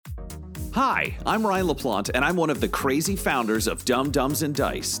Hi, I'm Ryan LaPlante, and I'm one of the crazy founders of Dumb Dumbs and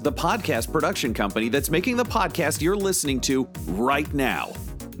Dice, the podcast production company that's making the podcast you're listening to right now.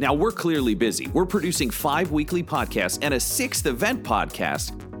 Now, we're clearly busy. We're producing 5 weekly podcasts and a 6th event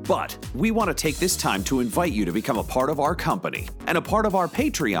podcast, but we want to take this time to invite you to become a part of our company and a part of our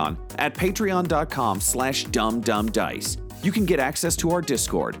Patreon at patreon.com/dumbdumbdice. You can get access to our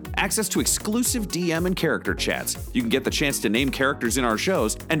Discord, access to exclusive DM and character chats. You can get the chance to name characters in our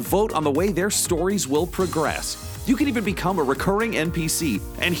shows and vote on the way their stories will progress. You can even become a recurring NPC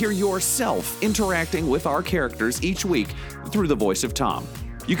and hear yourself interacting with our characters each week through the voice of Tom.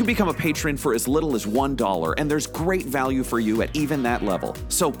 You can become a patron for as little as $1, and there's great value for you at even that level.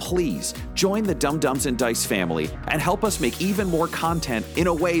 So please, join the Dumb Dumbs and Dice family and help us make even more content in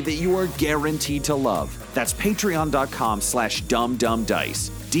a way that you are guaranteed to love. That's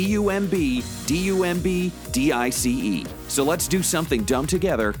patreon.com/dumbdumbdice. DUMBDICE. So let's do something dumb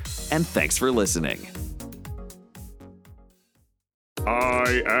together, and thanks for listening.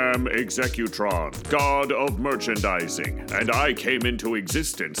 I am Executron, god of merchandising, and I came into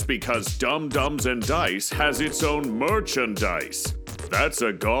existence because Dumb Dumbs and Dice has its own merchandise. That's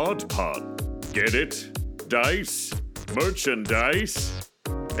a god pun. Get it? Dice? Merchandise?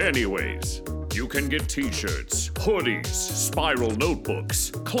 Anyways, you can get t-shirts, hoodies, spiral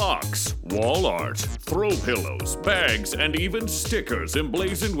notebooks, clocks, wall art, throw pillows, bags, and even stickers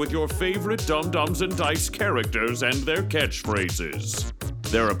emblazoned with your favorite Dumb Dumbs and Dice characters and their catchphrases.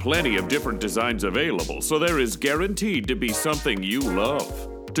 There are plenty of different designs available, so there is guaranteed to be something you love.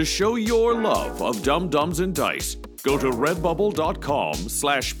 To show your love of Dumb Dumbs and Dice, go to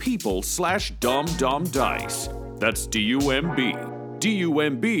redbubble.com/people/dumbdumbdice. That's DUMBDICE.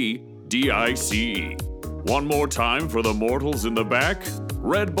 One more time for the mortals in the back.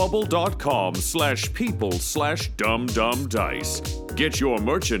 redbubble.com/people/dumbdumbdice. Get your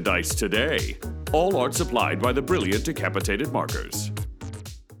merchandise today. All art supplied by the brilliant Decapitated Markers.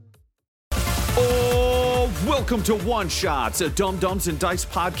 Oh, welcome to One Shots, a Dumb Dumbs and Dice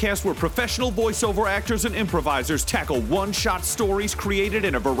podcast where professional voiceover actors and improvisers tackle one-shot stories created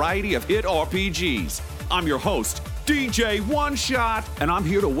in a variety of hit RPGs. I'm your host, DJ One Shot, and I'm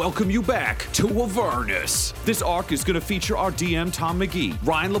here to welcome you back to Avernus. This arc is going to feature our DM Tom McGee,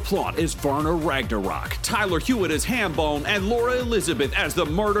 Ryan LaPlante as Werner Ragnarok, Tyler Hewitt as Hambone, and Laura Elizabeth as the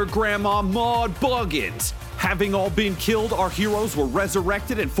murder grandma Maud Buggins. Having all been killed, our heroes were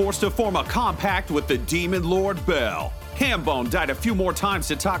resurrected and forced to form a compact with the demon Lord Bell. Hambone died a few more times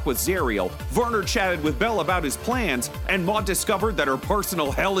to talk with Zariel, Werner chatted with Bell about his plans, and Maud discovered that her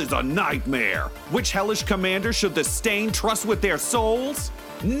personal hell is a nightmare. Which hellish commander should the Stain trust with their souls?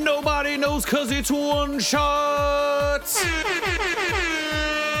 Nobody knows cause it's One Shots!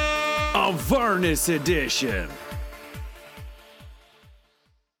 Avernus Edition.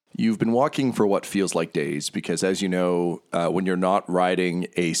 You've been walking for what feels like days because, as you know, when you're not riding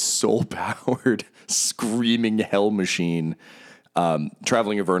a soul-powered, screaming hell machine,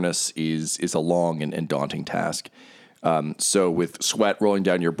 traveling Avernus is a long and daunting task. So with sweat rolling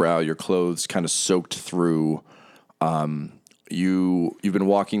down your brow, your clothes kind of soaked through, you've been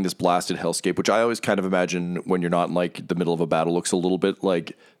walking this blasted hellscape, which I always kind of imagine when you're not in like the middle of a battle looks a little bit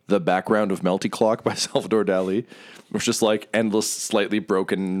like the background of Melty Clock by Salvador Dali. It's just like endless, slightly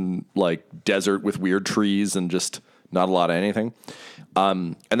broken, like desert with weird trees and just not a lot of anything.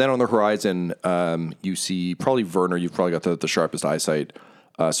 And then on the horizon, you see probably Werner. You've probably got the sharpest eyesight.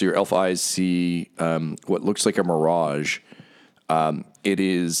 So your elf eyes see what looks like a mirage. It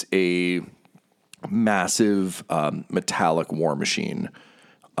is a massive metallic war machine,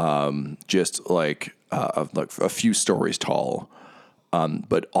 just like a few stories tall.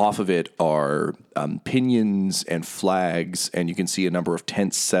 But off of it are pinions and flags, and you can see a number of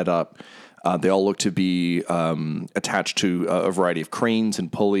tents set up. They all look to be attached to a variety of cranes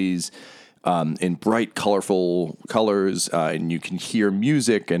and pulleys in bright, colorful colors, and you can hear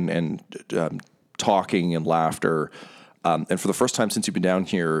music and talking and laughter. And for the first time since you've been down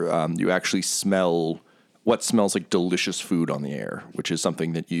here, you actually smell what smells like delicious food on the air, which is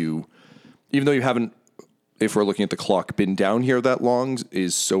something that you, even though you haven't, if we're looking at the clock, been down here that long,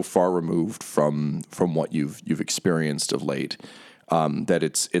 is so far removed from what you've experienced of late that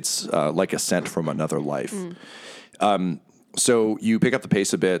it's like a scent from another life. So you pick up the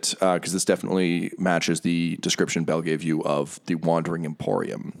pace a bit because this definitely matches the description Bell gave you of the Wandering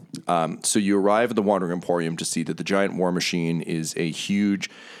Emporium. So you arrive at the Wandering Emporium to see that the giant war machine is a huge,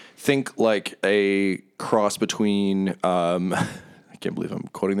 think like a cross between can't believe I'm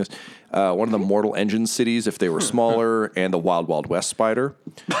quoting this. One of the Mortal Engine cities if they were smaller, and the Wild Wild West spider.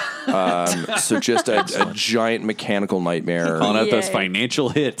 So just a giant mechanical nightmare. Calling out those financial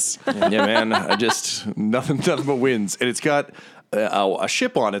hits. Yeah, man. I just nothing but wins, and it's got a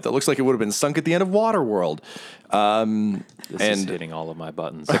ship on it that looks like it would have been sunk at the end of Waterworld. This is hitting all of my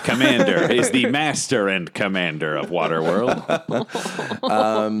buttons. The commander is the master and commander of Waterworld.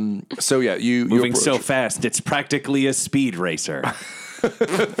 So yeah, you Moving approach. so fast, it's practically a speed racer.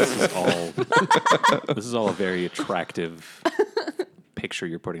 This is all a very attractive picture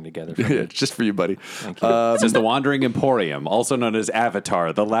you're putting together. For Yeah, me. it's just for you, buddy. Thank you. This is the Wandering Emporium, also known as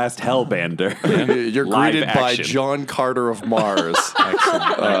Avatar, the Last Hellbender. You're Live greeted by action. John Carter of Mars.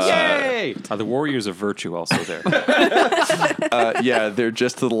 Excellent. Yay! Are the Warriors of Virtue also there? Yeah, they're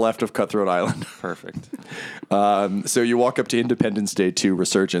just to the left of Cutthroat Island. Perfect. So you walk up to Independence Day 2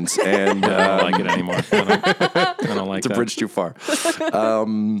 Resurgence, and I don't like it anymore. I don't like it's a that. bridge too far.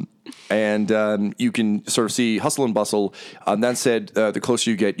 And you can sort of see hustle and bustle. That said, the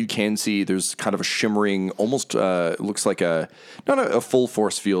closer you get, you can see there's kind of a shimmering, almost looks like not a full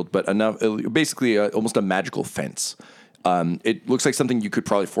force field, but enough, basically almost a magical fence. It looks like something you could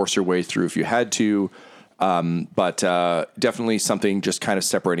probably force your way through if you had to. But definitely something just kind of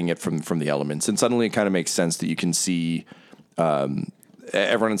separating it from the elements. And suddenly it kind of makes sense that you can see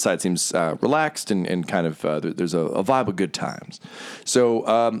everyone inside seems relaxed and kind of there's a vibe of good times.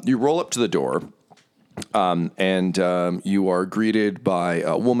 So you roll up to the door. And you are greeted by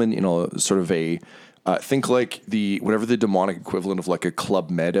a woman in a sort of a think like whatever the demonic equivalent of like a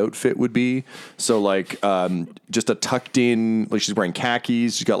Club Med outfit would be. So like just a tucked in, like she's wearing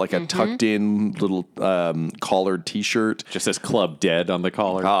khakis. She's got like a tucked in little collared T-shirt. Just says Club Dead on the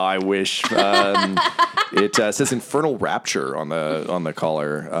collar. Oh, I wish. It says Infernal Rapture on the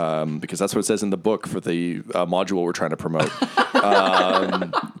collar because that's what it says in the book for the module we're trying to promote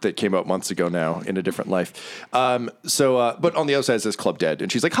that came out months ago now in a different life. But on the outside it says Club Dead,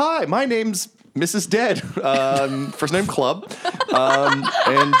 and she's like, "Hi, my name's Mrs. Dead. First name Club,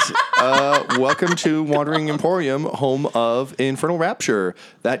 and welcome to Wandering Emporium, home of Infernal Rapture,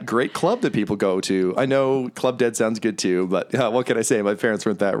 that great club that people go to. I know Club Dead sounds good too, but what can I say? My parents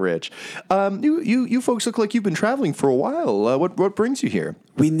weren't that rich. You folks look like you've been traveling for a while. What brings you here?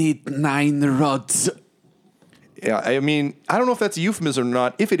 We need 9 rods. Yeah, I mean, I don't know if that's a euphemism or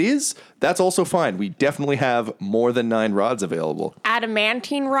not. If it is, that's also fine. We definitely have more than 9 rods available.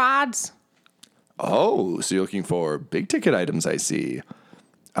 Adamantine rods? Oh, so you're looking for big ticket items, I see.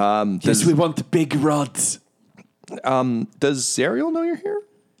 Yes, we want the big rods. Does Zariel know you're here?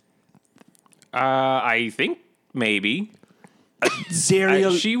 I think maybe.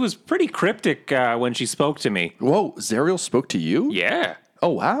 Zariel. She was pretty cryptic when she spoke to me. Whoa, Zariel spoke to you? Yeah. Oh,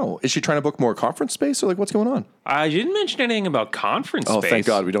 wow. Is she trying to book more conference space, or like what's going on? I didn't mention anything about conference Oh, space. thank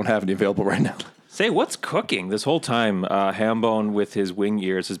God we don't have any available right now. Say, what's cooking? This whole time, Hambone with his wing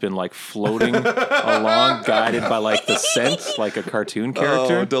ears has been like floating along, guided by like the scent, like a cartoon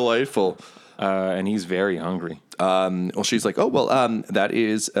character. Oh, delightful. And he's very hungry. Well, she's like, that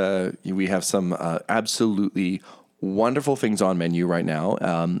is, we have some absolutely wonderful things on menu right now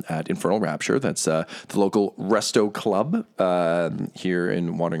at Infernal Rapture. That's the local Resto Club here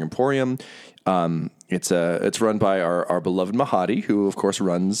in Wandering Emporium. It's run by our beloved Mahadi, who of course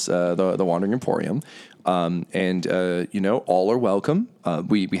runs the Wandering Emporium. All are welcome.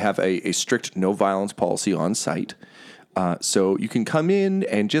 We have a strict no violence policy on site. So you can come in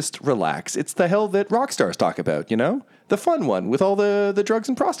and just relax. It's the hell that rock stars talk about, the fun one with all the drugs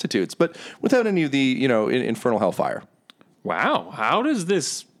and prostitutes, but without any of the, infernal hellfire. Wow. How does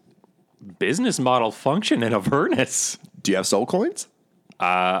this business model function in Avernus? Do you have soul coins?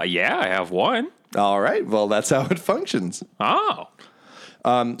 Yeah, I have one. All right. Well, that's how it functions. Oh.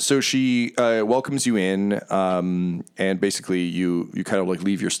 So she welcomes you in, and basically you kind of like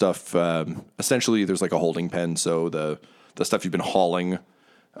leave your stuff. Essentially, there's like a holding pen. So the stuff you've been hauling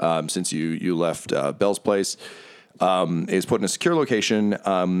since you left Belle's place is put in a secure location.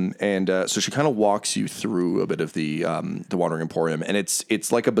 So she kind of walks you through a bit of the Wandering Emporium, and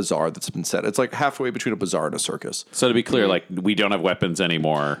it's like a bazaar that's been set. It's like halfway between a bazaar and a circus. So to be clear, like we don't have weapons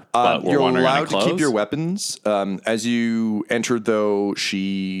anymore. But we're You're wandering in allowed to keep clothes? your weapons. As you entered, though,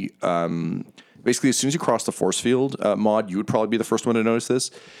 she basically, as soon as you cross the force field, Maud, you would probably be the first one to notice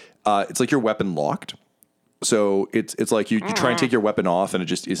this. It's like your weapon locked. So it's like you try and take your weapon off, and it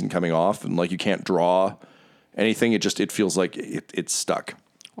just isn't coming off, and like you can't draw anything. It feels like it's stuck.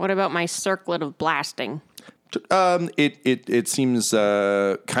 What about my circlet of blasting? It seems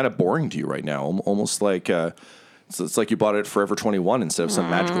kind of boring to you right now. Almost like So it's like you bought it at Forever 21 instead of some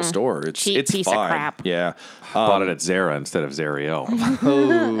magical store. Cheap It's piece of fine. crap. Yeah. Bought it at Zara instead of Zariel.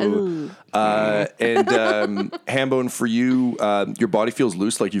 And Hambone, for you, your body feels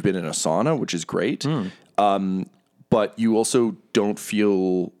loose like you've been in a sauna, which is great. But you also don't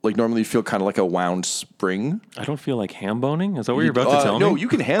feel like normally you feel kind of like a wound spring. I don't feel like ham boning. Is that what you're about to tell me? No, you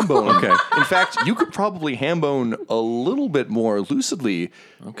can hambone. Okay. In fact, you could probably hambone a little bit more lucidly,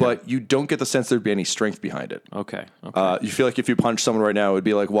 but you don't get the sense there'd be any strength behind it. Okay. You feel like if you punch someone right now, it would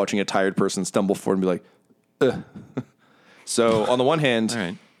be like watching a tired person stumble forward and be like, ugh. So on the one hand, All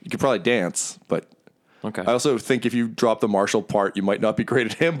right. you could probably dance, but Okay. I also think if you drop the martial part, you might not be great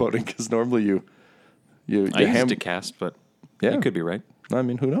at hambone because normally you I used to cast, but Yeah. you could be right. I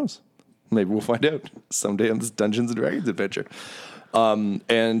mean, who knows? Maybe we'll find out someday on this Dungeons and Dragons adventure. Werner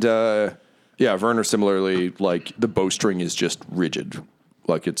similarly, like the bowstring is just rigid,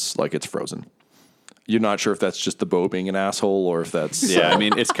 like it's frozen. You're not sure if that's just the bow being an asshole or if that's Yeah, I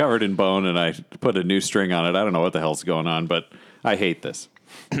mean, it's covered in bone, and I put a new string on it. I don't know what the hell's going on, but I hate this.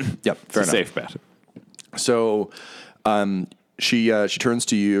 Yep, fair enough. Safe bet. So, she turns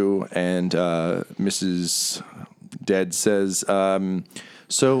to you and Mrs. Dead says,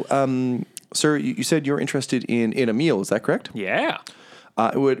 "Sir, you said you're interested in a meal. Is that correct? Yeah.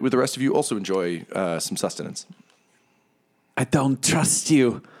 Would the rest of you also enjoy some sustenance?" I don't trust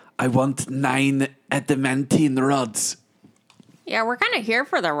you. I want 9 adamantine rods. Yeah, we're kind of here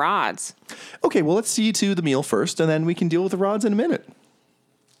for the rods. Okay, well, let's see to the meal first, and then we can deal with the rods in a minute.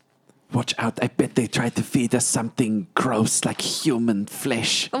 Watch out, I bet they tried to feed us something gross like human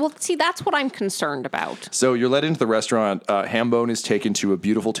flesh. Well, see, that's what I'm concerned about. So you're led into the restaurant. Hambone is taken to a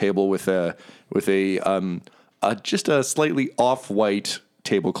beautiful table with a just a slightly off-white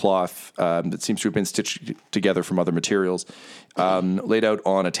tablecloth that seems to have been stitched together from other materials, laid out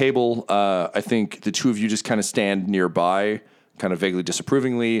on a table. I think the two of you just kind of stand nearby, kind of vaguely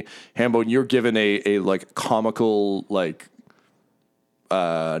disapprovingly. Hambone, you're given a like comical like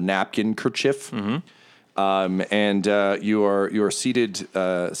napkin kerchief. And you are seated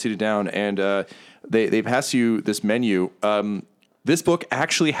down, and they pass you this menu. This book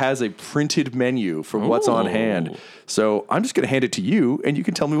actually has a printed menu for what's on hand. So I'm just going to hand it to you, and you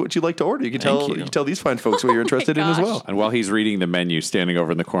can tell me what you'd like to order. You can tell these fine folks what you're interested in as gosh. well. And while he's reading the menu, standing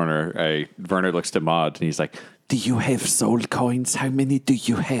over in the corner, Werner looks to Maud, and he's like, Do you have soul coins? How many do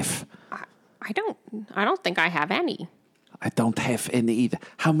you have? I don't think I have any. I don't have any either.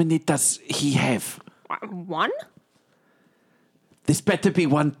 How many does he have? One? This better be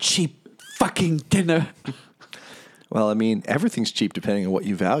one cheap fucking dinner. Well, I mean, everything's cheap depending on what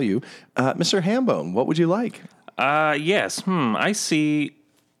you value. Mr. Hambone, what would you like? Yes. I see.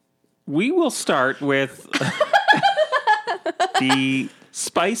 We will start with the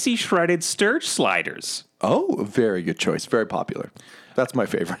spicy shredded sturge sliders. Oh, a very good choice. Very popular. That's my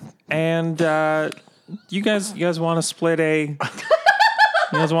favorite. And you guys want to split a?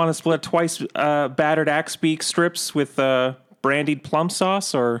 You guys want to split twice battered axe beak strips with brandied plum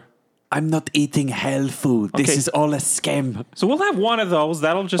sauce, or? I'm not eating hell food. This Okay. is all a scam. So we'll have one of those.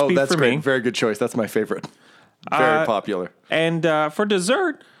 That'll just be That's for great. me. Very good choice. That's my favorite. Very popular. And for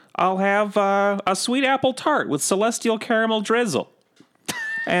dessert, I'll have a sweet apple tart with celestial caramel drizzle,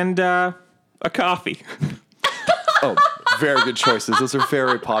 and a coffee. Oh, very good choices. Those are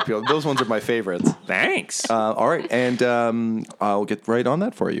very popular. Those ones are my favorites. Thanks. All right, and I'll get right on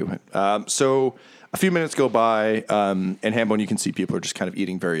that for you. So a few minutes go by, and Hambone, you can see people are just kind of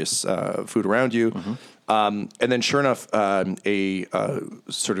eating various food around you. And then sure enough, a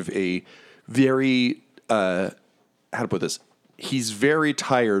sort of a very, how to put this, he's very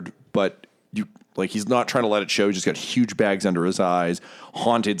tired, but he's not trying to let it show. He's just got huge bags under his eyes,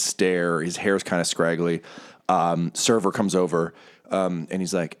 haunted stare. His hair's kind of scraggly. Server comes over, and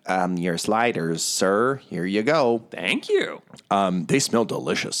he's like, your sliders, sir. Here you go. Thank you. They smell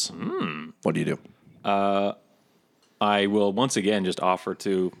delicious. What do you do? I will once again just offer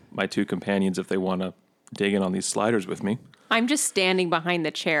to my two companions if they want to dig in on these sliders with me. I'm just standing behind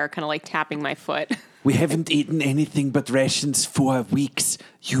the chair, kind of like tapping my foot. We haven't eaten anything but rations for weeks.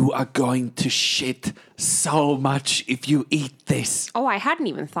 You are going to shit so much if you eat this. Oh, I hadn't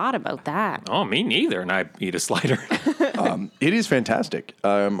even thought about that. Oh, me neither. And I eat a slider. It is fantastic.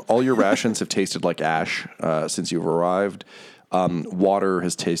 All your rations have tasted like ash since you've arrived. Water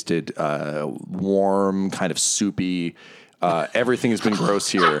has tasted warm, kind of soupy. Everything has been gross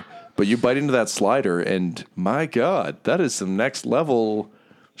here. But you bite into that slider, and my God, that is some next level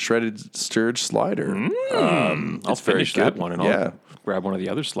shredded sturge slider. I'll finish that one and Yeah. I'll grab one of the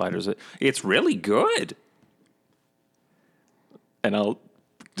other sliders. It's really good. And I'll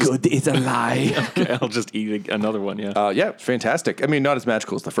Good is a lie. Okay, I'll just eat another one. Yeah. Yeah, fantastic. I mean, not as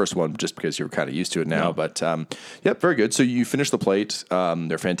magical as the first one, just because you're kind of used to it now. No. But yep, very good. So you finish the plate.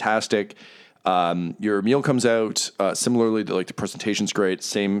 They're fantastic. Your meal comes out. Similarly, like the presentation's great.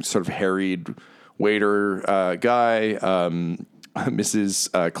 Same sort of harried waiter guy.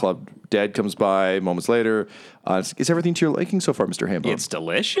 Mrs. Club Dad comes by moments later. Is everything to your liking so far, Mr. Hambone? It's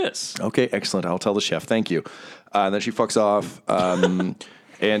delicious. Okay, excellent. I'll tell the chef. Thank you. And then she fucks off.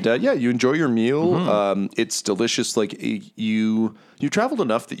 And yeah, you enjoy your meal. It's delicious. Like you traveled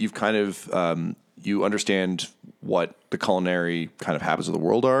enough that you've kind of you understand what the culinary kind of habits of the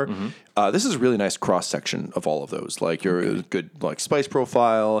world are. This is a really nice cross section of all of those. Like your good like spice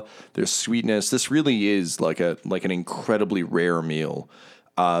profile. There's sweetness. This really is like an incredibly rare meal.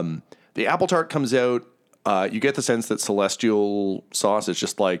 The apple tart comes out. You get the sense that celestial sauce is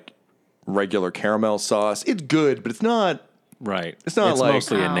just like regular caramel sauce. It's good, but it's not. Right. It's not like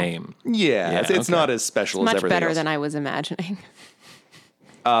mostly a name. Yeah, it's not as special as Much everything better else. than I was imagining.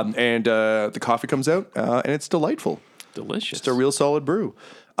 And the coffee comes out, and it's delightful. Delicious. Just a real solid brew.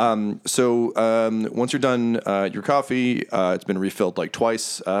 So once you're done your coffee, it's been refilled like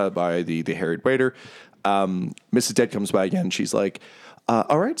twice by the harried waiter. Mrs. Dead comes by again. She's like,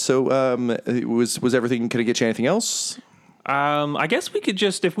 all right, so was everything, can I get you anything else? I guess we could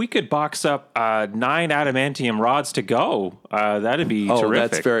just, if we could box up 9 adamantium rods to go, that'd be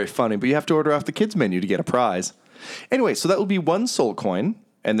terrific. That's very funny, but you have to order off the kids menu to get a prize. Anyway, so that will be 1 soul coin,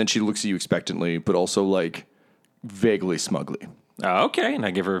 and then she looks at you expectantly, but also like vaguely smugly. Okay, and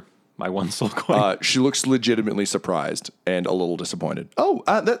I give her my 1 soul coin. She looks legitimately surprised and a little disappointed. Oh,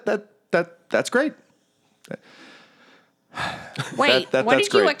 that's great. Wait, what that's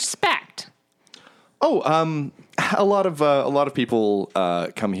did you great. expect? Oh, a lot of people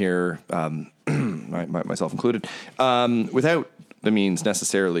come here, myself included, without the means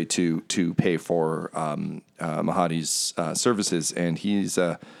necessarily to pay for Mahadi's services, and he's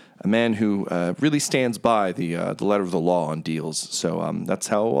a man who really stands by the letter of the law on deals. So that's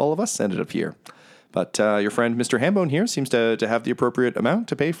how all of us ended up here. But your friend Mr. Hambone here seems to have the appropriate amount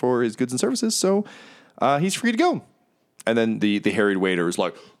to pay for his goods and services, so he's free to go. And then the harried waiter is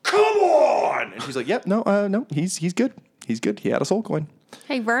like, "Come on!" And she's like, "Yep, no, he's good. He's good. He had a soul coin."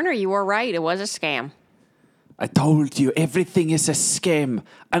 Hey, Werner, you were right. It was a scam. I told you, everything is a scam.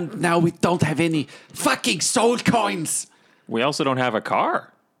 And now we don't have any fucking soul coins. We also don't have a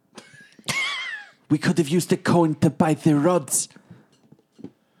car. We could have used the coin to buy the rods.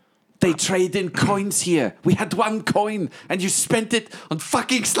 They trade in coins here. We had 1 coin, and you spent it on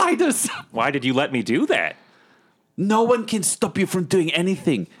fucking sliders. Why did you let me do that? No one can stop you from doing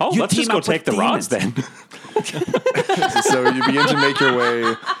anything. Oh, You let's just team go up with take the rods demons. then. So you begin to make your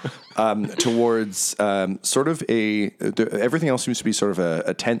way towards sort of everything else seems to be sort of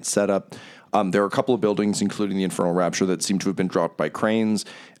a tent setup. There are a couple of buildings, including the Infernal Rapture, that seem to have been dropped by cranes.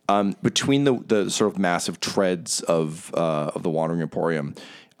 Between the sort of massive treads of the Wandering Emporium,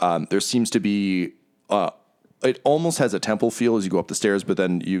 there seems to be it almost has a temple feel as you go up the stairs, but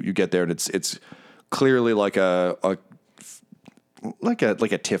then you get there and it's clearly like a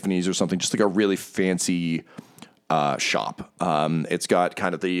Tiffany's or something, just like a really fancy shop. It's got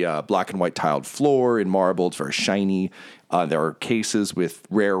kind of the black and white tiled floor in marble. It's very shiny. There are cases with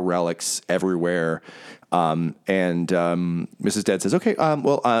rare relics everywhere. And Mrs. Dead says, "Okay,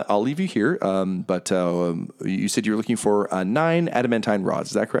 well, I'll leave you here. But you said you were looking for 9 adamantine rods.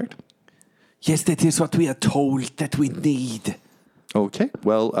 Is that correct?" Yes, that is what we are told that we need. Okay.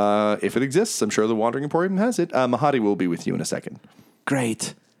 Well, if it exists, I'm sure the Wandering Emporium has it. Mahadi will be with you in a second.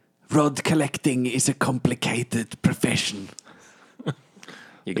 Great. Rod collecting is a complicated profession.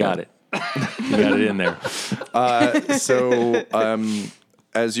 You got it. You got it in there. So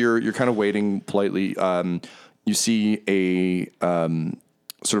as you're kind of waiting politely, you see a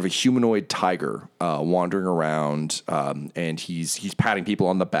sort of a humanoid tiger wandering around, and he's patting people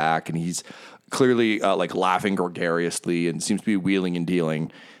on the back, and he's clearly like laughing gregariously and seems to be wheeling and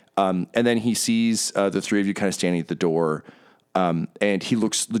dealing. And then he sees the 3 of you kind of standing at the door, and he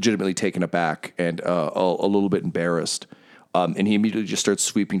looks legitimately taken aback and a little bit embarrassed. And he immediately just starts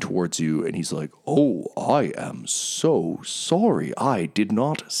sweeping towards you, and he's like, "Oh, I am so sorry. I did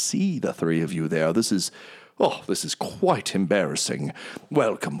not see the 3 of you there. This is quite embarrassing.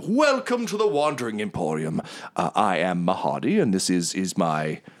 Welcome to the Wandering Emporium. I am Mahadi, and this is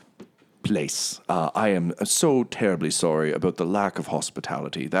my place. I am so terribly sorry about the lack of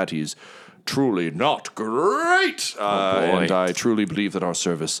hospitality. That is truly not great. And I truly believe that our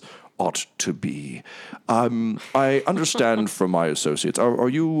service ought to be. I understand from my associates. Are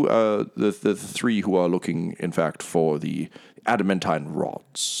you the 3 who are looking, in fact, for the adamantine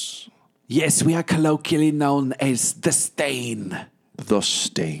rods. Yes, we are colloquially known as the Stain. The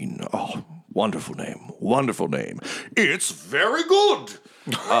Stain. Oh, wonderful name. Wonderful name. It's very good.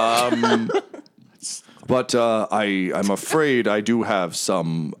 But I'm afraid I do have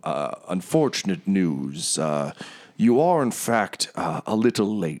some unfortunate news. You are, in fact, a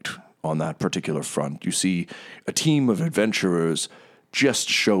little late on that particular front. You see, a team of adventurers just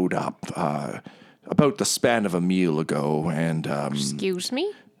showed up about the span of a meal ago, and Excuse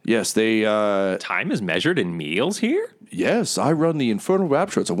me? yes, they. Time is measured in meals here? Yes, I run the Infernal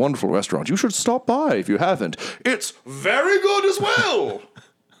Rapture. It's a wonderful restaurant. You should stop by if you haven't. It's very good as well.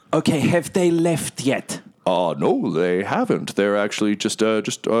 Okay, have they left yet? No, they haven't. They're actually just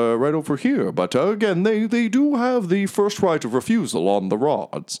right over here. But again, they do have the first right of refusal on the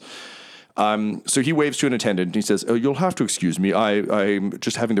rods. So he waves to an attendant and he says, "You'll have to excuse me. I'm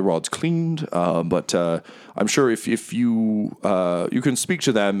just having the rods cleaned. But I'm sure if you you can speak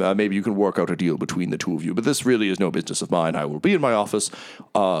to them, maybe you can work out a deal between the two of you. But this really is no business of mine. I will be in my office.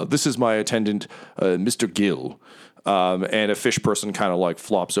 This is my attendant, Mr. Gill." And a fish person kind of like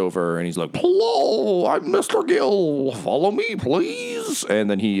flops over and he's like, "Hello, I'm Mr. Gill. Follow me, please." And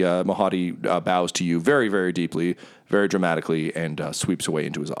then Mahadi bows to you very, very deeply, very dramatically, and sweeps away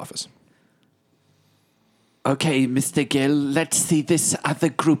into his office. Okay, Mr. Gill, let's see this other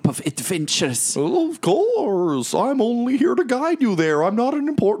group of adventurers. Of course, I'm only here to guide you there. I'm not an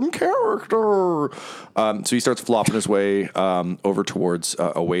important character. So he starts flopping his way over towards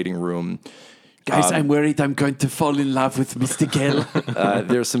a waiting room. Guys, I'm worried I'm going to fall in love with Mr. Gill.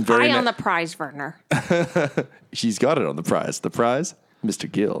 There's some very... Eye on the prize, Werner. He's got it on the prize. The prize?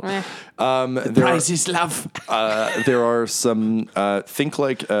 Mr. Gill. The prize is love. There are some, think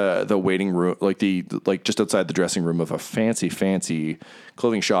like the waiting room, like just outside the dressing room of a fancy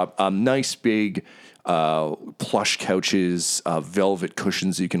clothing shop. Nice big plush couches, velvet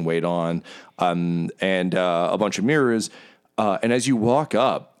cushions you can wait on, and a bunch of mirrors. And as you walk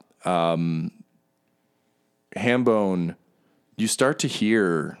up, Hambone, you start to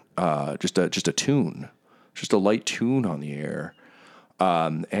hear just a tune, just a light tune on the air.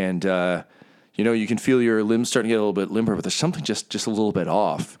 You can feel your limbs starting to get a little bit limber, but there's something just a little bit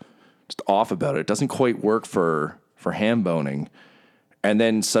off about it. It doesn't quite work for ham boning. And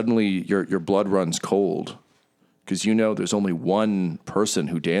then suddenly your blood runs cold because there's only one person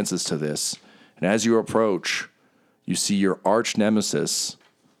who dances to this. And as you approach, you see your arch nemesis,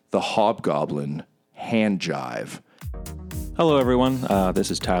 the hobgoblin, Hand Jive. Hello, everyone.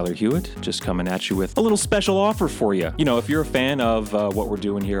 This is Tyler Hewitt, just coming at you with a little special offer for you. If you're a fan of what we're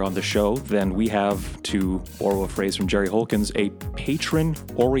doing here on the show, then we have, to borrow a phrase from Jerry Holkins, a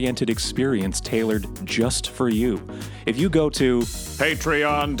patron-oriented experience tailored just for you. If you go to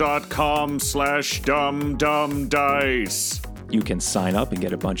Patreon.com/dumdumdice. You can sign up and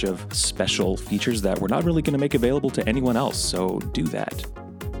get a bunch of special features that we're not really going to make available to anyone else, so do that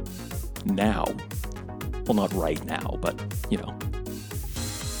now. Well, not right now, but,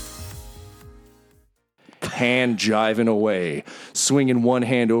 Hand jiving away, swinging one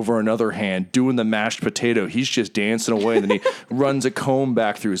hand over another hand, doing the mashed potato. He's just dancing away. And then he runs a comb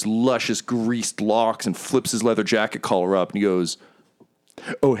back through his luscious, greased locks and flips his leather jacket collar up. And he goes,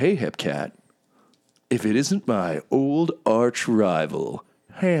 "Oh, hey, Hepcat. If it isn't my old arch rival,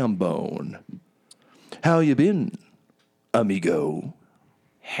 Hambone. How you been, amigo?"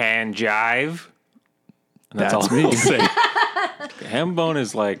 hand jive. And That's all me. I'll say. Hambone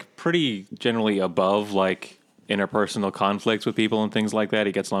is pretty generally above interpersonal conflicts with people and things like that.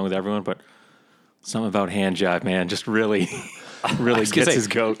 He gets along with everyone, but something about hand jive, man, just really gets his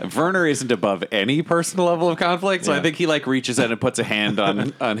goat. Werner isn't above any personal level of conflict, so I think he reaches in and puts a hand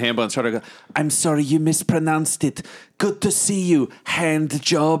on Hambone's shoulder and goes, I'm sorry, you mispronounced it. Good to see you, hand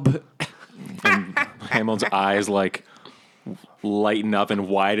job. And Hambone's eyes lighten up and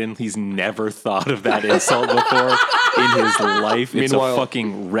widen. He's never thought of that insult before in his life. It's Meanwhile, a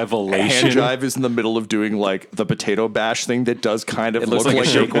fucking revelation. Hand Jive is in the middle of doing the potato bash thing that does kind of looks look like a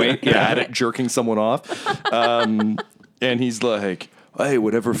shake you're weight. bad at jerking someone off. And he's like, "Hey,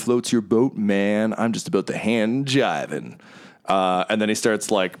 whatever floats your boat, man. I'm just about the hand jiving." And then he starts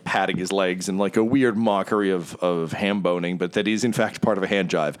patting his legs in a weird mockery of ham boning, but that is in fact part of a hand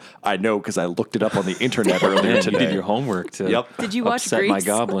jive. I know because I looked it up on the internet earlier Man, today. you did your homework to Yep. Did you watch upset my Grease?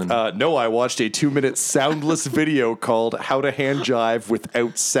 goblin. No, I watched a 2-minute soundless video called "How to Hand Jive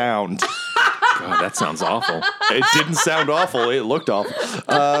Without Sound." God, that sounds awful. It didn't sound awful. It looked awful.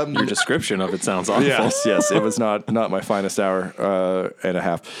 Your description of it sounds awful. Yes. It was not my finest hour and a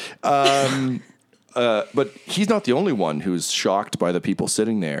half. But he's not the only one who's shocked by the people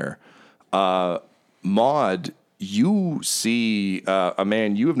sitting there. Maud, you see a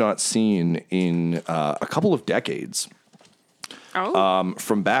man you have not seen in a couple of decades. Oh.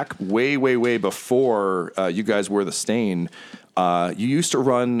 From back way before you guys were the Stain. You used to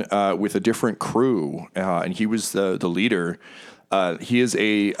run with a different crew, and he was the leader. He is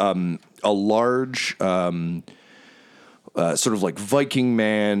a large, sort of like Viking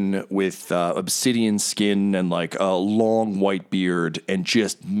man with obsidian skin and like a long white beard and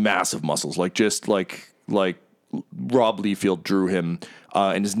just massive muscles, like Rob Liefeld drew him.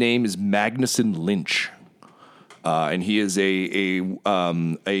 And his name is Magnuson Lynch, and he is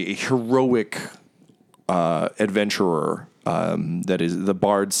a heroic adventurer. That is, the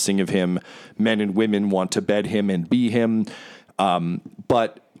bards sing of him. Men and women want to bed him and be him.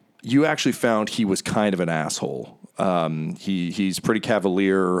 But you actually found he was kind of an asshole. He's pretty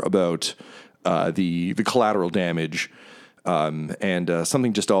cavalier about the collateral damage, and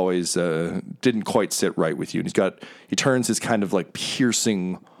something just always didn't quite sit right with you. And he turns his kind of like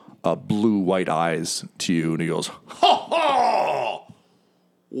piercing blue white eyes to you, and he goes, "Ha ha!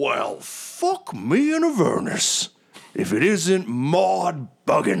 Well, fuck me in Avernus if it isn't Maud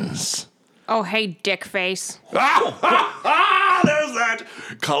Buggins." Oh, hey, dick face. There's that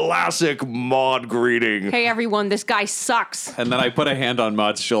classic Maud greeting. Hey, everyone, this guy sucks. And then I put a hand on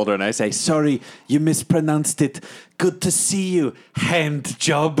Maud's shoulder and I say, Sorry, you mispronounced it. Good to see you. Hand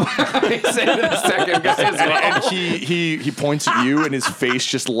job. I said the second guy as well. And he points at you, and his face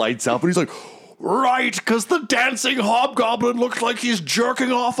just lights up, and he's like, "Right, because the dancing hobgoblin looks like he's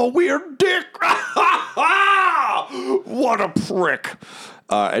jerking off a weird dick." What a prick.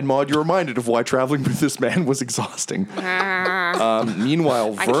 And Maud, you're reminded of why traveling with this man was exhausting.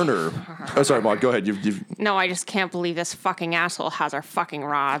 Meanwhile, Werner... Oh, sorry, Maud, go ahead. No, I just can't believe this fucking asshole has our fucking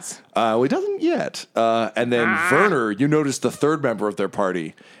rods. Well, he doesn't yet. And then Werner, you notice the third member of their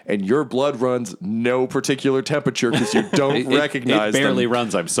party, and your blood runs no particular temperature because you don't recognize it barely them.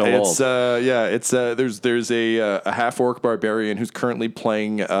 runs. I'm so old. There's a half-orc barbarian who's currently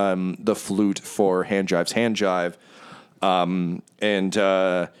playing the flute for Hand Jive. And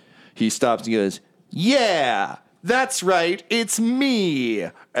he stops and he goes, "Yeah, that's right, it's me."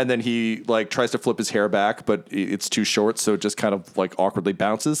 And then he like tries to flip his hair back, but it's too short, so it just kind of like awkwardly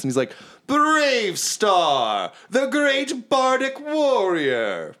bounces. And he's like, "Brave Star, the great bardic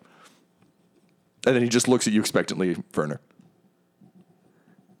warrior." And then he just looks at you expectantly, Werner.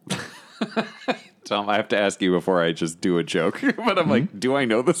 Tom, I have to ask you before I just do a joke. But I'm like, do I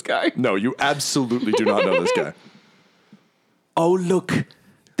know this guy? No, you absolutely do not know this guy. Oh, look.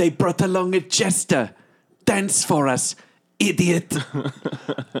 They brought along a jester. Dance for us, idiot.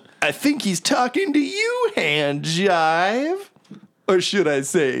 I think he's talking to you, Hand Jive. Or should I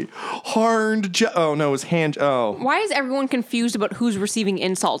say, Harned Jive. Oh, no, it's Hand... Oh. Why is everyone confused about who's receiving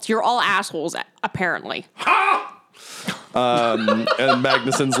insults? You're all assholes, apparently. And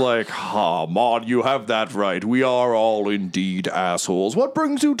Magnuson's like, Maud, you have that right. We are all indeed assholes. What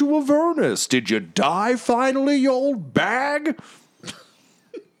brings you to Avernus? Did you die finally, you old bag?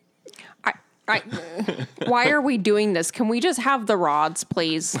 Why are we doing this? Can we just have the rods,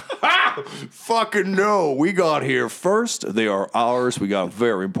 please? Fucking no. We got here first. They are ours. We got a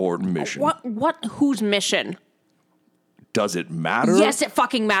very important mission. What? Whose mission? Does it matter? Yes, it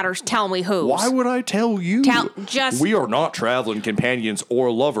fucking matters. Tell me whose. Why would I tell you? We are not traveling companions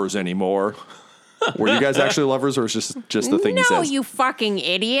or lovers anymore. Were you guys actually lovers, or is just the thing he says? No, you fucking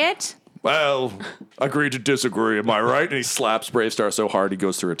idiot. Well, agree to disagree, am I right? And he slaps Brave Star so hard he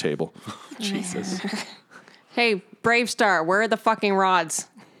goes through a table. Jesus. Hey, Brave Star, where are the fucking rods?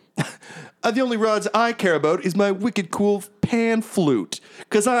 The only rods I care about is my wicked cool pan flute,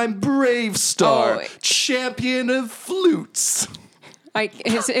 because I'm Brave Star, champion of flutes.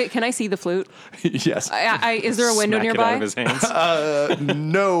 Can I see the flute? Yes. Is there a window Smack nearby? it out of his hands.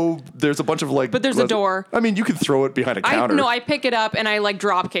 No, there's a bunch of like... But there's a door. I mean, you can throw it behind a counter. I pick it up and I like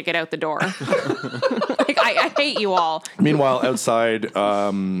drop kick it out the door. I hate you all. Meanwhile, outside,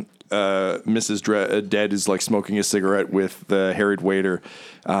 Mrs. Dead is like smoking a cigarette with the harried waiter.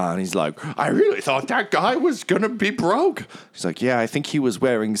 And he's like, "I really thought that guy was going to be broke." She's like, "Yeah, I think he was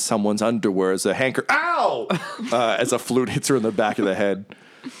wearing someone's underwear as a hanker." Ow! As a flute hits her in the back of the head.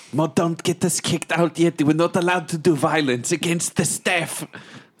 Maud, don't get us kicked out yet. We're not allowed to do violence against the staff.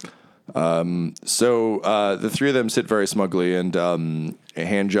 So the three of them sit very smugly, and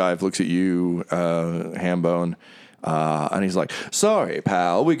Hand Jive looks at you, Hambone, and he's like, "Sorry,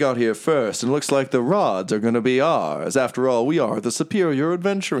 pal, we got here first, and looks like the rods are going to be ours. After all, we are the superior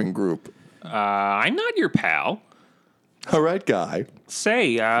adventuring group." I'm not your pal. All right, guy.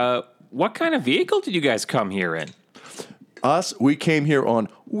 Say, what kind of vehicle did you guys come here in? Us, we came here on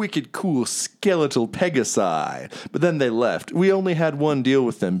wicked cool skeletal Pegasi, but then they left. We only had one deal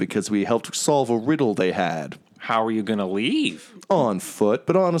with them because we helped solve a riddle they had. How are you going to leave? On foot,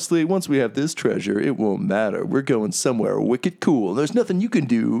 but honestly, once we have this treasure, it won't matter. We're going somewhere wicked cool. There's nothing you can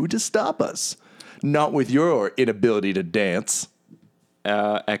do to stop us. Not with your inability to dance.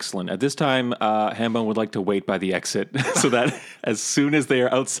 Excellent. At this time, Hambone would like to wait by the exit so that as soon as they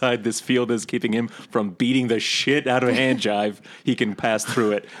are outside this field that's keeping him from beating the shit out of Handjive, he can pass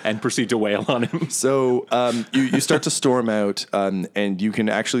through it and proceed to wail on him. So you start to storm out, and you can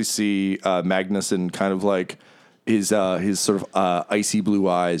actually see Magnuson kind of like his sort of icy blue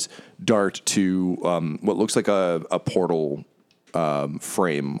eyes dart to what looks like a portal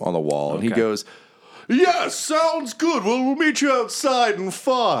frame on the wall. And he goes, "Yes, sounds good. We'll meet you outside in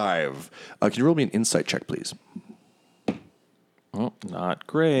 5. Can you roll me an insight check, please? Well, not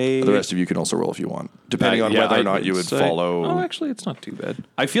great. The rest of you can also roll if you want, depending on whether or not you would follow. Oh, actually, it's not too bad.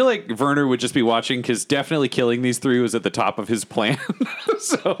 I feel like Werner would just be watching because definitely killing these 3 was at the top of his plan.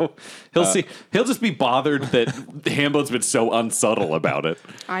 So he'll just be bothered that Hambone's been so unsubtle about it.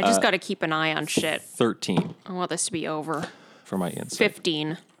 I just got to keep an eye on shit. 13 I want this to be over. for my insight.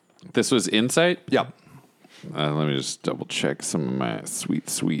 15. This was insight? Yeah. Let me just double check some of my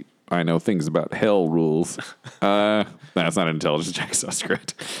sweet. I know things about hell rules. That's not an intelligence check, so that's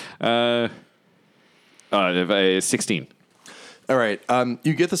great. 16. All right.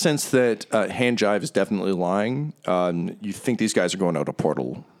 You get the sense that Handjive is definitely lying. You think these guys are going out a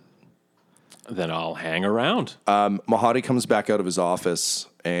portal. Then I'll hang around. Mahadi comes back out of his office,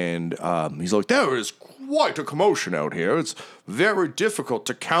 and he's like, "There is quite a commotion out here. It's very difficult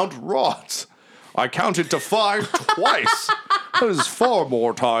to count rods. I counted to 5 twice. That is far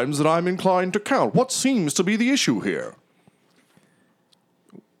more times than I'm inclined to count. What seems to be the issue here?"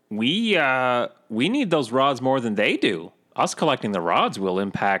 We need those rods more than they do. Us collecting the rods will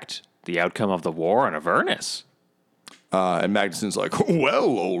impact the outcome of the war on Avernus. And Magnuson's like, "Well,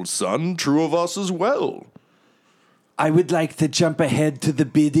 old son, true of us as well." I would like to jump ahead to the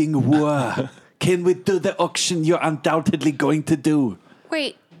bidding war. Can we do the auction you're undoubtedly going to do?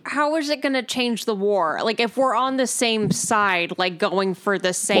 Wait, how is it going to change the war? Like, if we're on the same side, like going for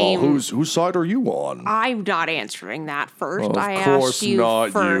the same... Well, whose side are you on? I'm not answering that first. Of I course asked you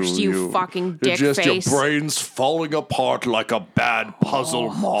not first, you fucking dick Just face. your brain's falling apart like a bad puzzle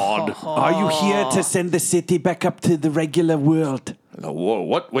mod. Are you here to send the city back up to the regular world? Whoa,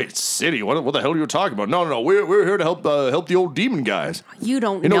 what? Wait, city? What the hell are you talking about? No, we're here to help the old demon guys. You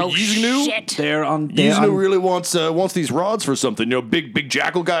don't You know, know Yiznu? shit. Yiznu really wants these rods for something. You know, big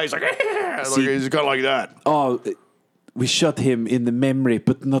jackal guy. He's like, he's kind of like that. Oh, we shot him in the memory,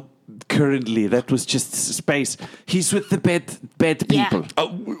 but not currently. That was just space. He's with the bad people.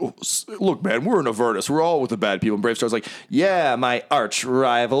 Look, man, we're in Avernus. We're all with the bad people. And Bravestar's like, "Yeah, my arch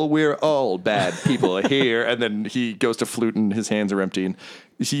rival. We're all bad people here." And then he goes to flute, and his hands are empty. And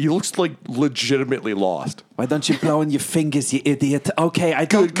he looks like legitimately lost. Why don't you blow on your fingers, you idiot? Okay, I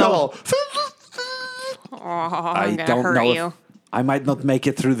don't Good know. call. I'm going to hurt you. I might not make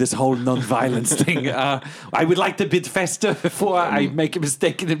it through this whole non-violence thing. I would like to bid fester before I make a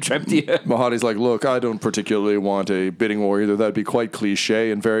mistake and am trapped here. Mahadi's like, "Look, I don't particularly want a bidding war either. That'd be quite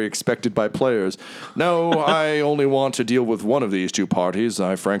cliche and very expected by players. No, I only want to deal with one of these two parties.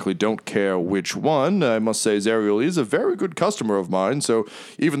 I frankly don't care which one. I must say Zariel is a very good customer of mine, so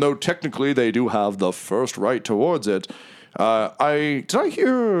even though technically they do have the first right towards it, did I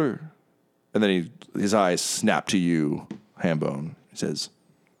hear..." And then his eyes snap to you, Hambone. He says,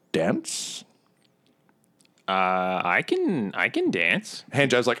 "Dance?" I can dance.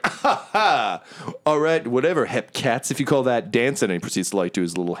 Handjive's like, "Ha ha! All right, whatever, hep cats, if you call that dancing." And he proceeds to do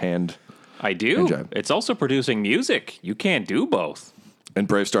his little hand. I do. Handjive. It's also producing music. You can't do both. And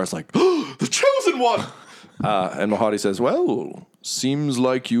Bravestar's like, "Oh, the chosen one!" And Mahadi says, "Well, seems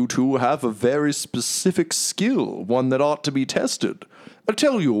like you two have a very specific skill, one that ought to be tested. I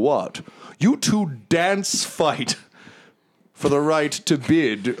tell you what, you two dance fight for the right to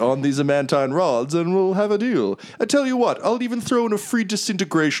bid on these amantine rods, and we'll have a deal. I tell you what, I'll even throw in a free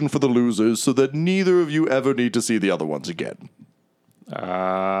disintegration for the losers so that neither of you ever need to see the other ones again."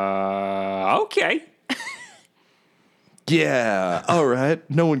 Okay. Yeah, all right.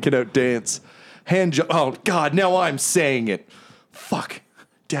 No one can outdance. Oh, God, now I'm saying it. Fuck.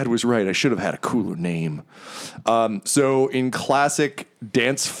 Dad was right. I should have had a cooler name. So in classic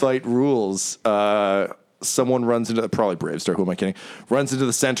dance fight rules, someone runs into, probably Bravestar, who am I kidding? Runs into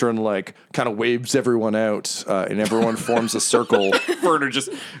the center and kind of waves everyone out, and everyone forms a circle. Werner just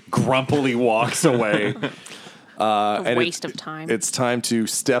grumpily walks away. A waste of time. It's time to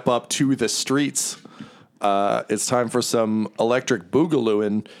step up to the streets. It's time for some electric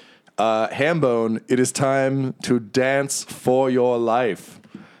boogalooing. Hambone, it is time to dance for your life.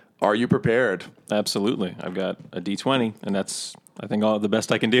 Are you prepared? Absolutely. I've got a D20, and that's, I think, all the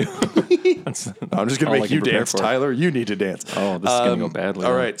best I can do. I'm just going to make you dance, Tyler. You need to dance. Oh, this is going to go badly.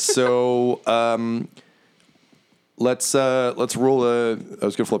 All right, so let's roll a. I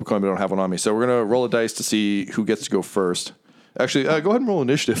was going to flip a coin, but I don't have one on me. So we're going to roll a dice to see who gets to go first. Actually, go ahead and roll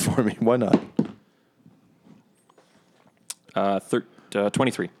initiative for me. Why not?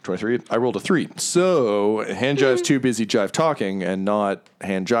 23. 23. I rolled a 3. So hand jive's too busy jive talking and not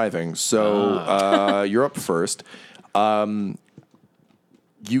hand jiving. So you're up first. You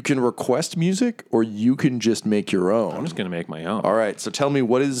can request music, or you can just make your own. I'm just going to make my own. All right. So tell me,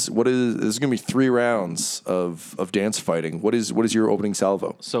 what is this is going to be 3 rounds of dance fighting. What is your opening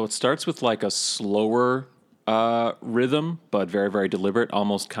salvo? So it starts with like a slower rhythm, but very, very deliberate,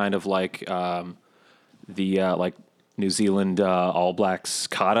 almost kind of like like New Zealand All Blacks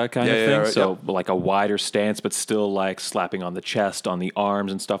kata kind of thing. Right, so like a wider stance, but still like slapping on the chest, on the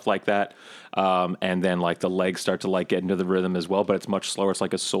arms and stuff like that. And then like the legs start to like get into the rhythm as well, but it's much slower. It's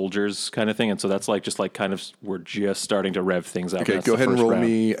like a soldier's kind of thing. And so that's like just like kind of, we're just starting to rev things up. Okay, go ahead and roll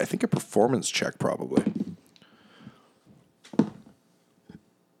me, I think, a performance check probably.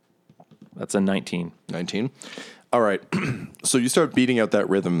 That's a 19. 19. All right. So you start beating out that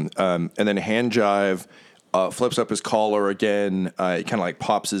rhythm, and then hand jive flips up his collar again. He kind of like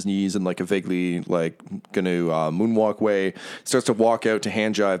pops his knees in like a vaguely like going to moonwalk way. Starts to walk out to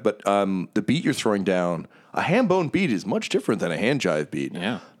hand jive, but the beat you're throwing down, a ham bone beat is much different than a hand jive beat.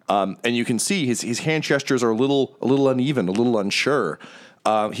 Yeah. And you can see his hand gestures are a little uneven, a little unsure.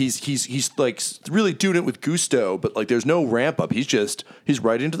 He's like really doing it with gusto, but like there's no ramp up. He's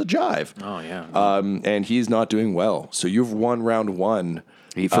right into the jive. Oh yeah. And he's not doing well. So you've won round 1.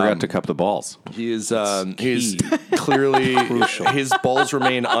 He forgot to cup the balls. He is clearly his balls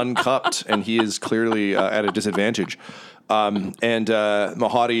remain uncupped, and he is clearly at a disadvantage. And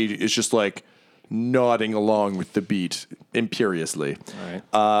Mahadi is just like nodding along with the beat imperiously.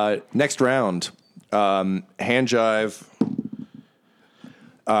 All right. Next round, hand jive.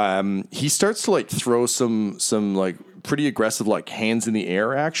 He starts to like throw some like pretty aggressive like hands in the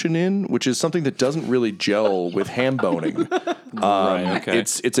air action in, which is something that doesn't really gel with ham boning. Right, okay.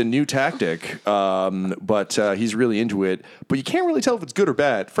 It's a new tactic, but he's really into it. But you can't really tell if it's good or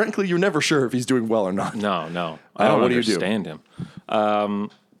bad. Frankly, you're never sure if he's doing well or not. No. I don't what do you do? understand him.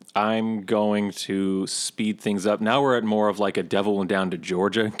 I'm going to speed things up. Now we're at more of like a Devil Went Down to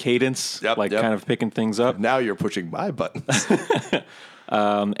Georgia cadence, kind of picking things up. Now you're pushing my buttons.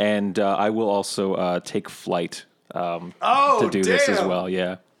 And I will also take flight to do this as well.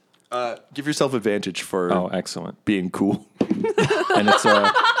 Yeah. Give yourself advantage for excellent. being cool. And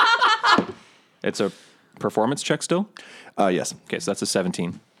it's a performance check still? Yes. Okay, so that's a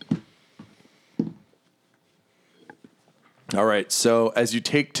 17. All right. So as you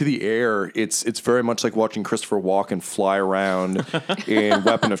take to the air, it's very much like watching Christopher Walken fly around in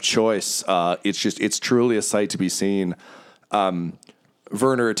Weapon of Choice. It's truly a sight to be seen.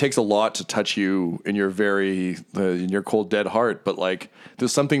 Werner, it takes a lot to touch you in your in your cold, dead heart, but like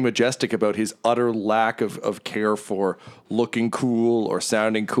there's something majestic about his utter lack of care for looking cool or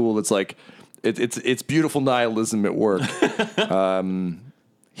sounding cool. It's like it's beautiful nihilism at work.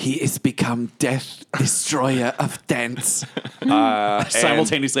 He is become death, destroyer of dance.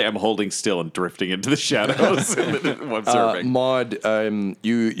 Simultaneously, I'm holding still and drifting into the shadows and observing. Maud,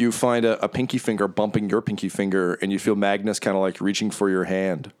 you find a pinky finger bumping your pinky finger, and you feel Magnus kind of like reaching for your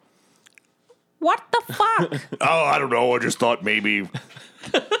hand. What the fuck? Oh, I don't know. I just thought maybe.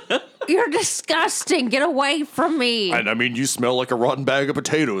 You're disgusting. Get away from me. And I mean, you smell like a rotten bag of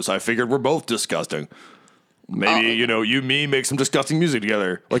potatoes. I figured we're both disgusting. Maybe, you and me make some disgusting music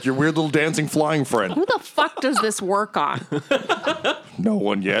together, like your weird little dancing flying friend. Who the fuck does this work on? No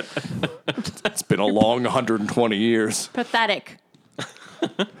one yet. It's been a long 120 years. Pathetic.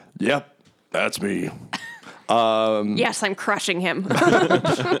 Yep, that's me. Yes, I'm crushing him.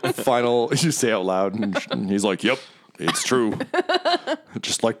 Final, you say out loud, and he's like, yep, it's true.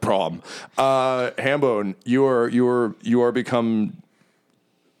 Just like prom. Hambone,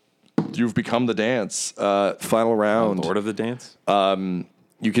 you've become the dance. Final round. Lord of the dance?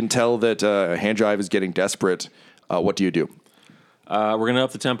 You can tell that hand jive is getting desperate. What do you do? We're going to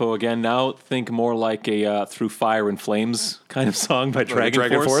up the tempo again. Now think more like a Through Fire and Flames kind of song by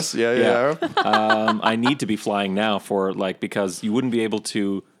Dragon Force. Yeah. I need to be flying now because you wouldn't be able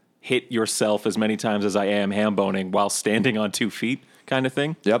to hit yourself as many times as I am ham boning while standing on 2 feet kind of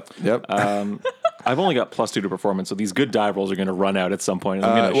thing. Yep. I've only got +2 to performance, so these good die rolls are going to run out at some point.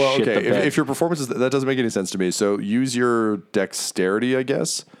 And I'm going to shit the bed. If your performance is that doesn't make any sense to me. So use your dexterity, I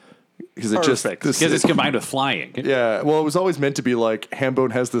guess. Because it's combined with flying. Yeah, well, it was always meant to be like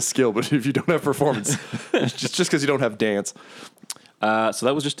Hambone has this skill, but if you don't have performance, just because you don't have dance. So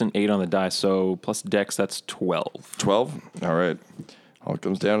that was just an 8 on the die. So plus dex, that's 12. 12? All right. All it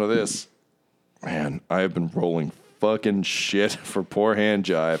comes down to this. Man, I have been rolling fucking shit for poor hand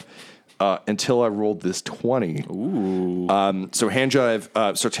jive until I rolled this 20. Ooh. So hand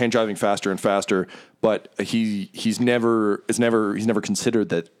jive starts hand jiving faster and faster, but he's never considered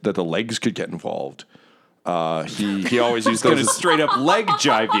that the legs could get involved. He always used those Gonna straight up leg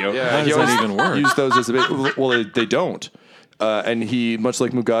jive you. Yeah, How does that even work? Use those as a bit. Well, they don't. And he, much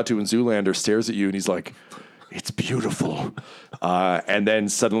like Mugatu and Zoolander, stares at you and he's like, "It's beautiful." And then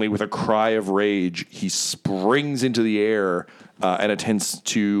suddenly, with a cry of rage, he springs into the air and attempts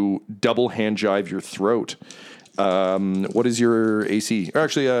to double hand jive your throat. What is your AC? Or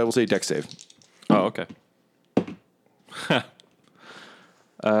actually, we'll say dex save. Oh, okay.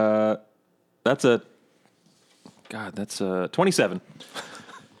 That's a 27.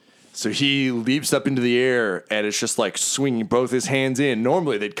 So he leaps up into the air, and it's just like swinging both his hands in.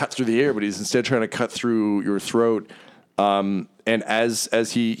 Normally, they'd cut through the air, but he's instead trying to cut through your throat. And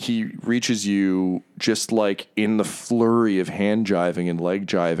as he reaches you, just like in the flurry of hand jiving and leg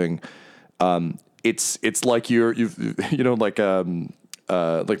jiving, it's like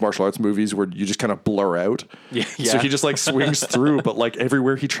like martial arts movies where you just kind of blur out. Yeah. So he just like swings through, but like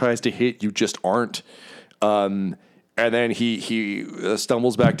everywhere he tries to hit, you just aren't. And then he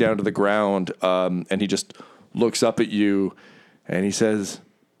stumbles back down to the ground, and he just looks up at you, and he says,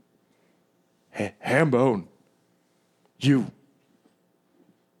 "Hambone, you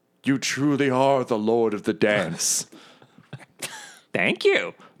truly are the Lord of the Dance." Thank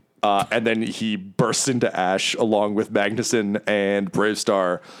you. And then he bursts into ash along with Magnuson and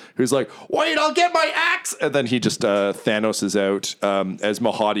Bravestar, who's like, "Wait, I'll get my axe!" And then he just Thanos is out as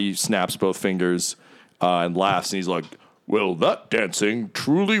Mahadi snaps both fingers and laughs, and he's like, "Well, that dancing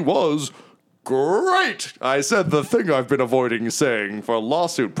truly was great. I said the thing I've been avoiding saying for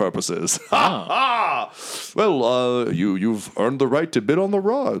lawsuit purposes. Ha ha! Well, you've earned the right to bid on the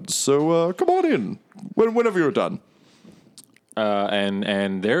rods, so come on in whenever you're done."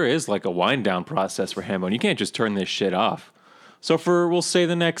 And there is like a wind down process for Hambone. You can't just turn this shit off. So we'll say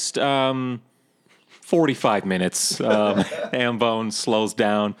the next 45 minutes, Hambone slows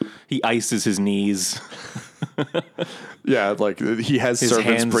down. He ices his knees. Yeah, like he has His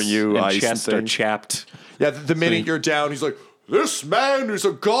servants hands bring you and ice chest and are things. chapped. Yeah, the minute you're down, he's like, "This man is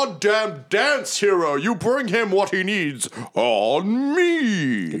a goddamn dance hero. You bring him what he needs on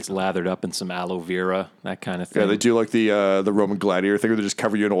me." Gets lathered up in some aloe vera, that kind of thing. Yeah, they do like the Roman gladiator thing where they just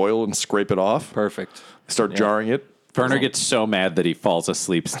cover you in oil and scrape it off. Perfect. Start jarring it. Werner gets so mad that he falls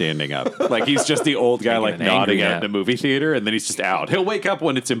asleep standing up. Like he's just the old guy, like an nodding angry out nap. in a movie theater, and then he's just out. He'll wake up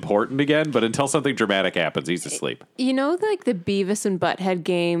when it's important again, but until something dramatic happens, he's asleep. You know, like the Beavis and Butthead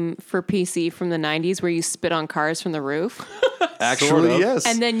game for PC from the 90s where you spit on cars from the roof? Actually, yes.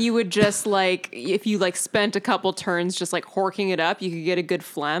 And then you would just like, if you like spent a couple turns just like horking it up, you could get a good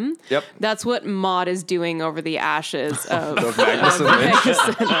phlegm. Yep. That's what Maud is doing over the ashes of Magnuson.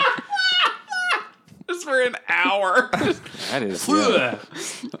 Magnuson. Just for an hour. That is.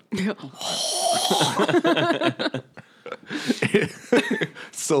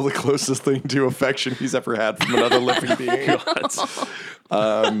 Still the closest thing to affection he's ever had from another living being.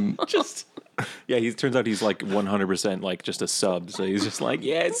 Yeah, he turns out he's like 100% like just a sub. So he's just like,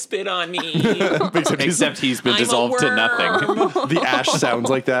 yeah, spit on me. Except he's been dissolved to nothing. The ash sounds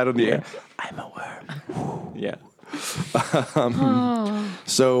like that on the air. I'm a worm. Yeah.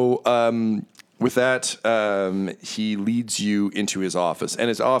 So with that, he leads you into his office, and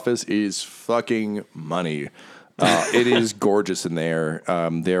his office is fucking money. It is gorgeous in there.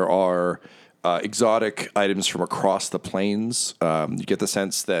 There are exotic items from across the plains. You get the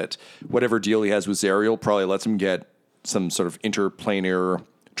sense that whatever deal he has with Zariel probably lets him get some sort of interplanar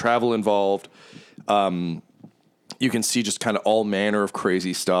travel involved. You can see just kind of all manner of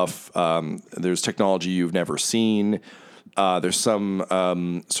crazy stuff. There's technology you've never seen. There's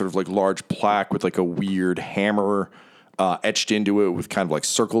some sort of like large plaque with like a weird hammer etched into it with kind of like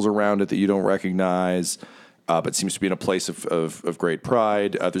circles around it that you don't recognize. But seems to be in a place of great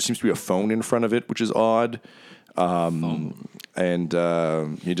pride. There seems to be a phone in front of it, which is odd. And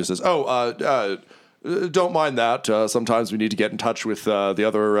he just says, don't mind that. Sometimes we need to get in touch with the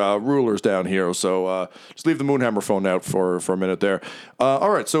other rulers down here. So just leave the Moonhammer phone out for a minute there.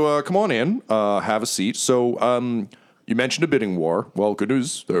 All right, so come on in. Have a seat. So You mentioned a bidding war. Well, good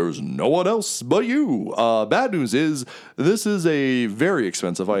news, there's no one else but you. Bad news is this is a very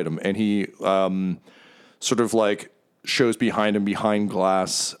expensive item, and he sort of like shows behind him, behind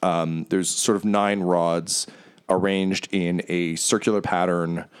glass. There's sort of 9 rods arranged in a circular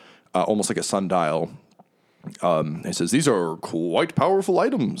pattern, almost like a sundial. He says, these are quite powerful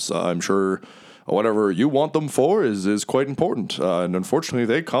items. I'm sure whatever you want them for is quite important. And unfortunately,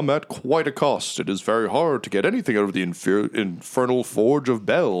 they come at quite a cost. It is very hard to get anything out of the infernal forge of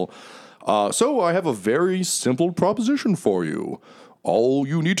Bel. So I have a very simple proposition for you. All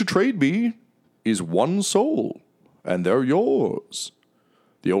you need to trade me is 1 soul, and they're yours.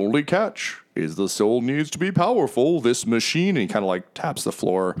 The only catch is the soul needs to be powerful. This machine, and he kind of like taps the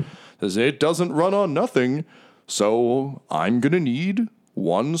floor, says it doesn't run on nothing. So I'm going to need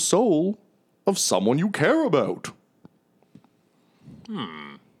 1 soul of someone you care about.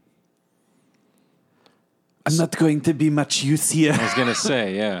 I'm not going to be much use here. I was going to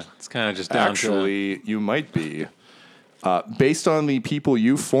say, yeah. It's kind of just down Actually, you might be. Based on the people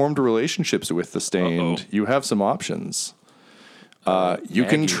you formed relationships with, the Stained, you have some options. You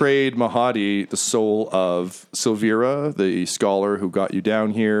can trade Mahadi, the soul of Silvira, the scholar who got you down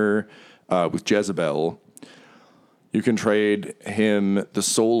here, with Jezebel. You can trade him the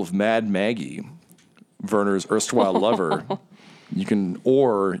soul of Mad Maggie, Werner's erstwhile lover. You can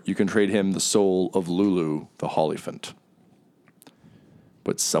trade him the soul of Lulu, the Hollyphant.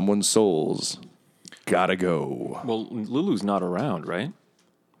 But someone's soul's gotta go. Well, Lulu's not around, right?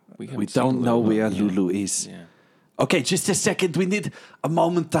 We don't know where Lulu is. Yeah. Okay, just a second. We need a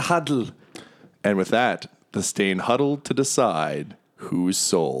moment to huddle. And with that, the Stain huddled to decide whose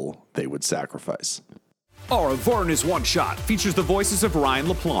soul they would sacrifice. Our Avernus One Shot features the voices of Ryan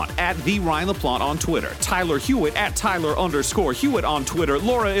LaPlante at the Ryan LaPlante on Twitter, Tyler Hewitt at Tyler_Hewitt on Twitter,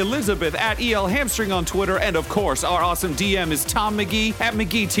 Laura Elizabeth at EL Hamstring on Twitter, and of course, our awesome DM is Tom McGee at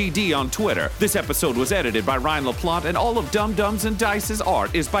McGeeTD on Twitter. This episode was edited by Ryan LaPlante, and all of Dum Dums and Dice's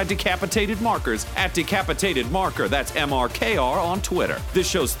art is by Decapitated Markers at Decapitated Marker, that's MRKR on Twitter. This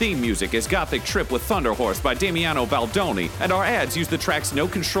show's theme music is Gothic Trip with Thunder Horse by Damiano Baldoni, and our ads use the tracks No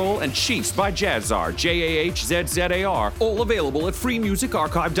Control and Chiefs by Jazzar, JAHZZAR, all available at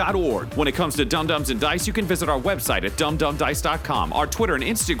freemusicarchive.org. When it comes to Dum Dums and Dice, you can visit our website at dumdumdice.com, our Twitter and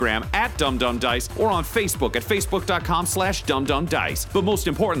Instagram at dumdumdice, or on Facebook at facebook.com/dumdumdice. But most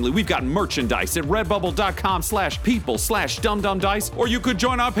importantly, we've got merchandise at redbubble.com/people/dumdumdice, or you could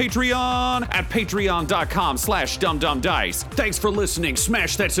join our Patreon at patreon.com/dumdumdice. Thanks for listening.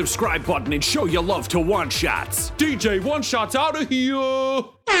 Smash that subscribe button and show your love to One Shots. DJ One Shots out of here.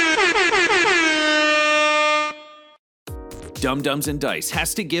 Dum Dums and Dice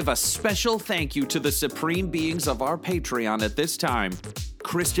has to give a special thank you to the supreme beings of our Patreon at this time.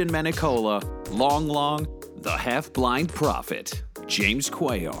 Christian Menicola, Long, The Half-Blind Prophet, James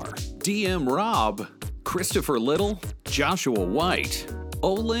Cuellar, DM Rob, Christopher Little, Joshua White,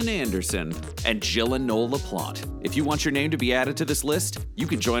 Olin Anderson, and Jill and Noel LaPlante. If you want your name to be added to this list, you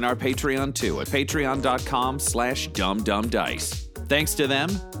can join our Patreon too at patreon.com/dumdumdice. Thanks to them,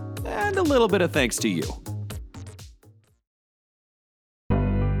 and a little bit of thanks to you.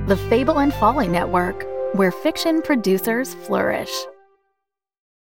 The Fable and Folly Network, where fiction producers flourish.